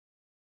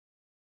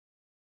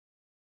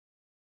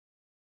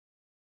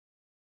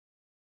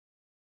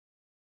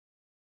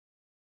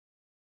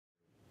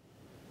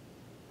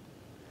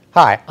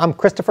Hi, I'm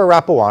Christopher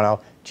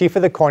Rapuano, Chief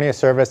of the Cornea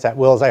Service at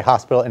Wills Eye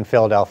Hospital in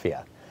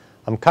Philadelphia.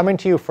 I'm coming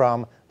to you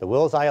from the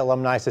Wills Eye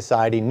Alumni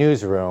Society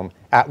newsroom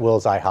at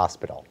Wills Eye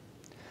Hospital.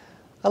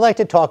 I'd like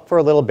to talk for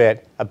a little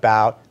bit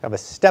about a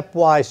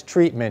stepwise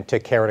treatment to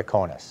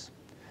keratoconus.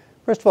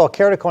 First of all,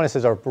 keratoconus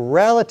is a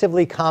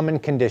relatively common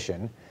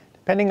condition.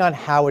 Depending on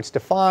how it's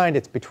defined,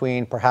 it's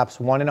between perhaps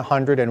 1 in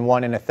 100 and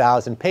 1 in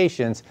 1,000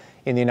 patients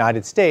in the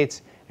United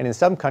States, and in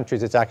some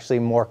countries it's actually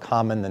more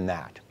common than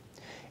that.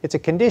 It's a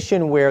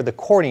condition where the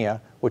cornea,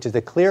 which is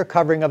the clear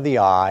covering of the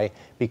eye,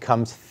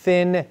 becomes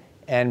thin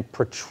and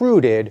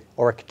protruded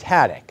or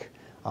ectatic,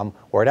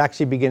 or it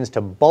actually begins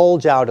to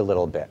bulge out a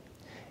little bit.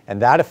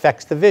 And that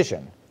affects the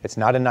vision. It's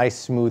not a nice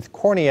smooth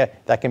cornea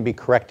that can be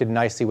corrected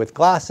nicely with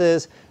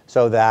glasses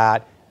so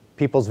that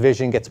people's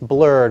vision gets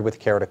blurred with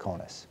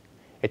keratoconus.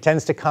 It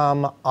tends to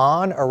come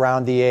on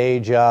around the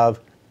age of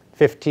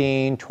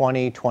 15,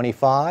 20,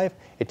 25.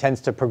 It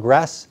tends to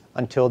progress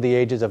until the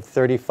ages of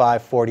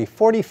 35, 40,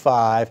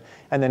 45,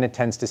 and then it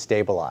tends to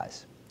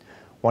stabilize.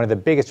 One of the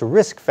biggest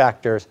risk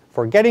factors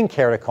for getting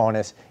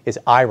keratoconus is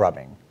eye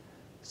rubbing.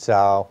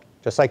 So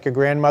just like your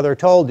grandmother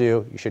told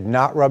you, you should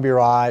not rub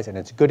your eyes, and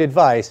it's good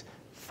advice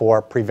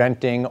for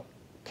preventing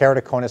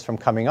keratoconus from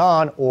coming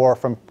on or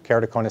from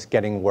keratoconus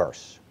getting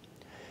worse.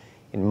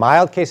 In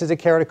mild cases of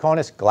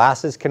keratoconus,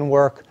 glasses can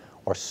work,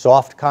 or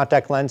soft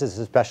contact lenses,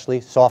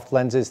 especially soft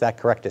lenses that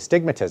correct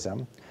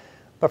astigmatism.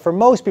 But for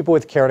most people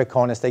with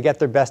keratoconus, they get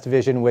their best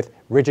vision with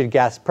rigid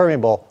gas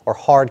permeable or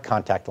hard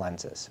contact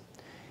lenses.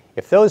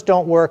 If those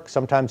don't work,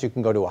 sometimes you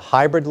can go to a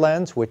hybrid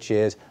lens, which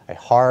is a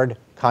hard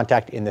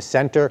contact in the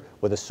center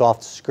with a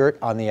soft skirt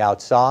on the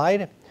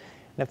outside. And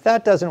if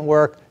that doesn't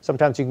work,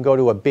 sometimes you can go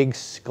to a big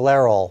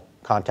scleral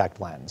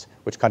contact lens,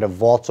 which kind of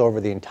vaults over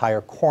the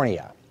entire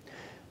cornea.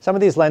 Some of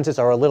these lenses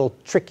are a little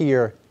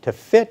trickier to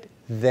fit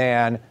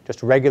than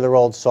just regular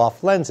old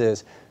soft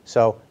lenses,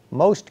 so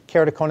most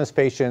keratoconus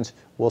patients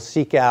will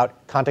seek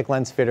out contact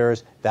lens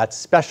fitters that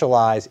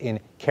specialize in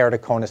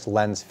keratoconus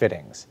lens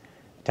fittings.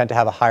 They tend to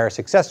have a higher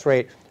success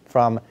rate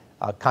from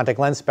contact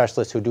lens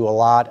specialists who do a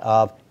lot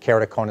of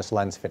keratoconus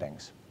lens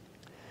fittings.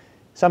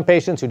 Some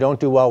patients who don't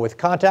do well with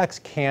contacts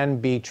can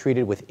be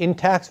treated with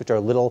intacts, which are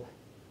little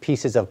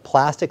pieces of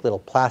plastic, little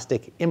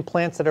plastic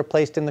implants that are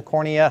placed in the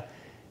cornea.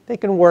 They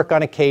can work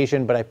on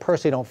occasion, but I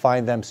personally don't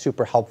find them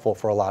super helpful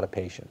for a lot of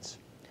patients.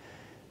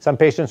 Some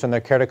patients, when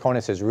their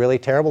keratoconus is really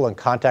terrible and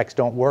contacts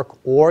don't work,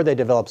 or they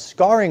develop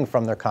scarring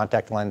from their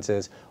contact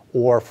lenses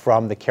or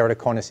from the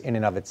keratoconus in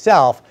and of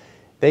itself,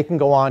 they can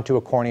go on to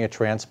a cornea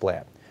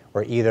transplant,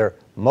 where either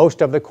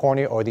most of the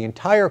cornea or the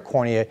entire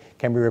cornea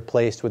can be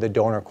replaced with a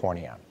donor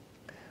cornea.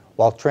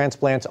 While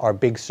transplants are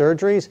big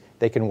surgeries,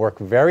 they can work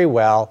very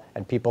well,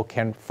 and people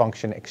can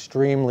function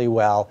extremely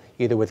well,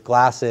 either with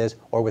glasses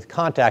or with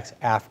contacts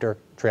after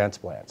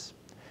transplants.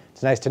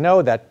 It's nice to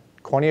know that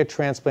cornea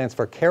transplants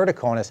for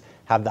keratoconus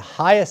have the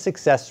highest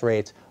success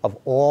rates of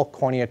all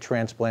cornea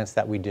transplants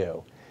that we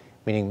do,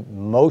 meaning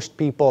most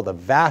people, the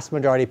vast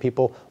majority of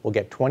people, will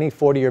get 20,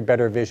 40 or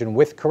better vision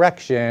with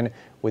correction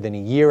within a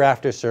year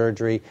after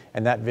surgery,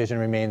 and that vision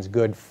remains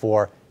good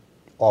for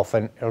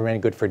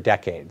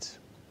decades.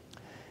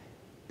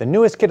 The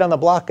newest kid on the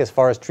block as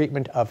far as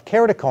treatment of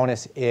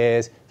keratoconus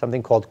is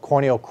something called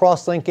corneal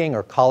cross-linking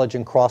or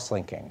collagen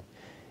cross-linking.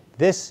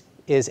 This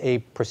is a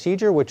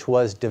procedure which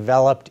was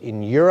developed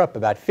in Europe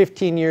about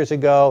 15 years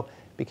ago,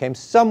 became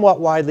somewhat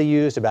widely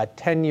used about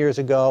 10 years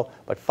ago,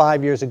 but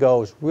 5 years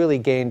ago has really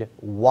gained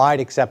wide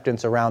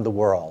acceptance around the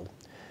world.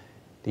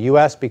 The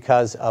US,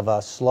 because of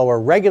a slower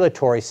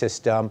regulatory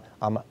system,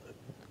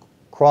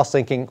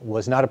 cross-linking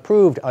was not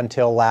approved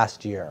until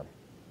last year.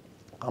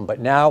 But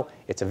now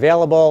it's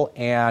available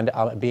and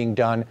being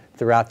done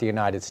throughout the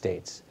United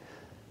States.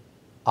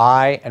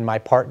 I and my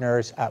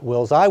partners at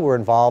Wills Eye were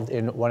involved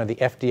in one of the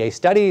FDA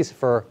studies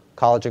for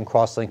collagen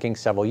cross-linking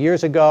several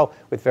years ago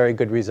with very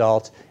good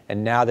results,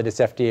 and now that it's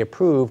FDA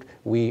approved,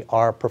 we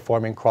are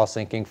performing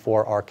cross-linking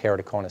for our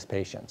keratoconus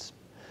patients.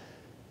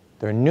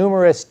 There are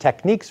numerous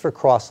techniques for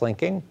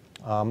cross-linking,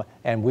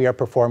 and we are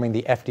performing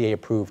the FDA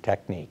approved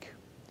technique.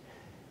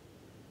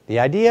 The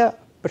idea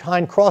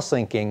behind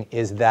cross-linking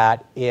is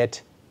that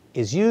it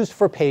is used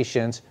for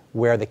patients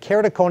where the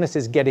keratoconus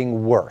is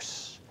getting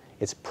worse.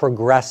 It's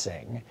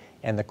progressing,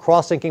 and the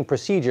cross-linking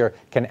procedure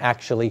can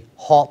actually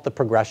halt the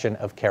progression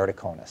of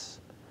keratoconus.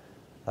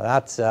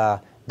 That's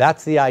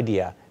the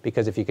idea,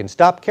 because if you can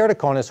stop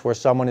keratoconus where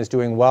someone is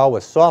doing well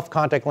with soft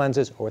contact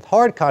lenses or with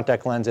hard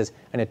contact lenses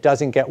and it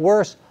doesn't get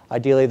worse,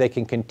 ideally they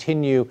can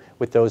continue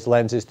with those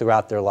lenses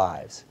throughout their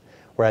lives.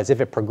 Whereas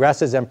if it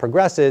progresses and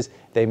progresses,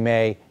 they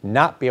may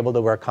not be able to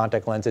wear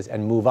contact lenses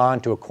and move on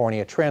to a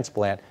cornea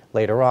transplant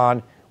later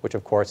on, which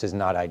of course is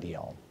not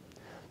ideal.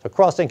 So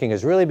cross-linking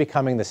is really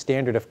becoming the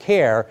standard of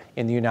care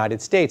in the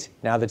United States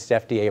now that it's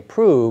FDA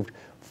approved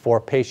for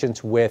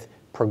patients with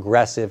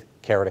progressive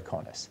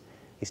keratoconus.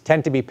 These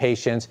tend to be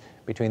patients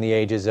between the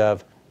ages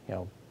of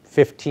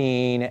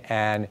 15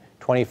 and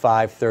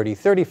 25, 30,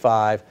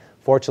 35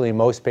 Fortunately,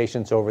 most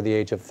patients over the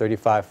age of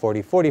 35,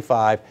 40,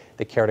 45,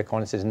 the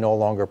keratoconus is no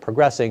longer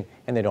progressing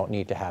and they don't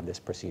need to have this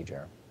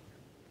procedure.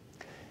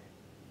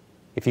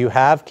 If you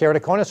have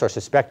keratoconus or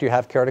suspect you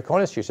have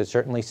keratoconus, you should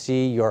certainly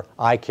see your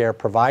eye care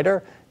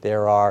provider.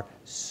 There are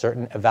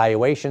certain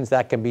evaluations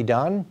that can be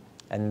done,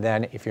 and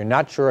then if you're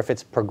not sure if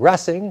it's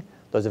progressing,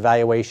 those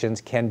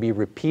evaluations can be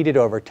repeated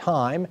over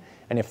time,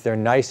 and if they're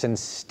nice and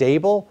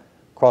stable,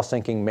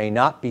 cross-linking may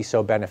not be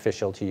so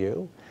beneficial to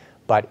you.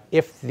 But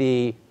if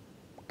the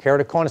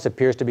keratoconus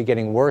appears to be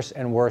getting worse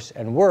and worse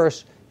and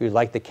worse, you'd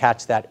like to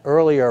catch that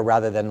earlier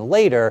rather than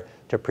later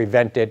to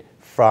prevent it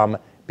from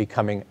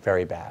becoming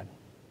very bad.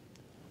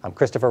 I'm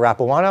Christopher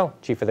Rapuano,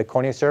 Chief of the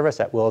Cornea Service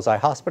at Wills Eye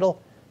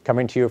Hospital,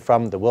 coming to you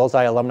from the Wills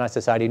Eye Alumni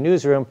Society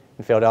newsroom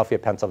in Philadelphia,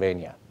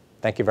 Pennsylvania.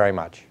 Thank you very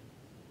much.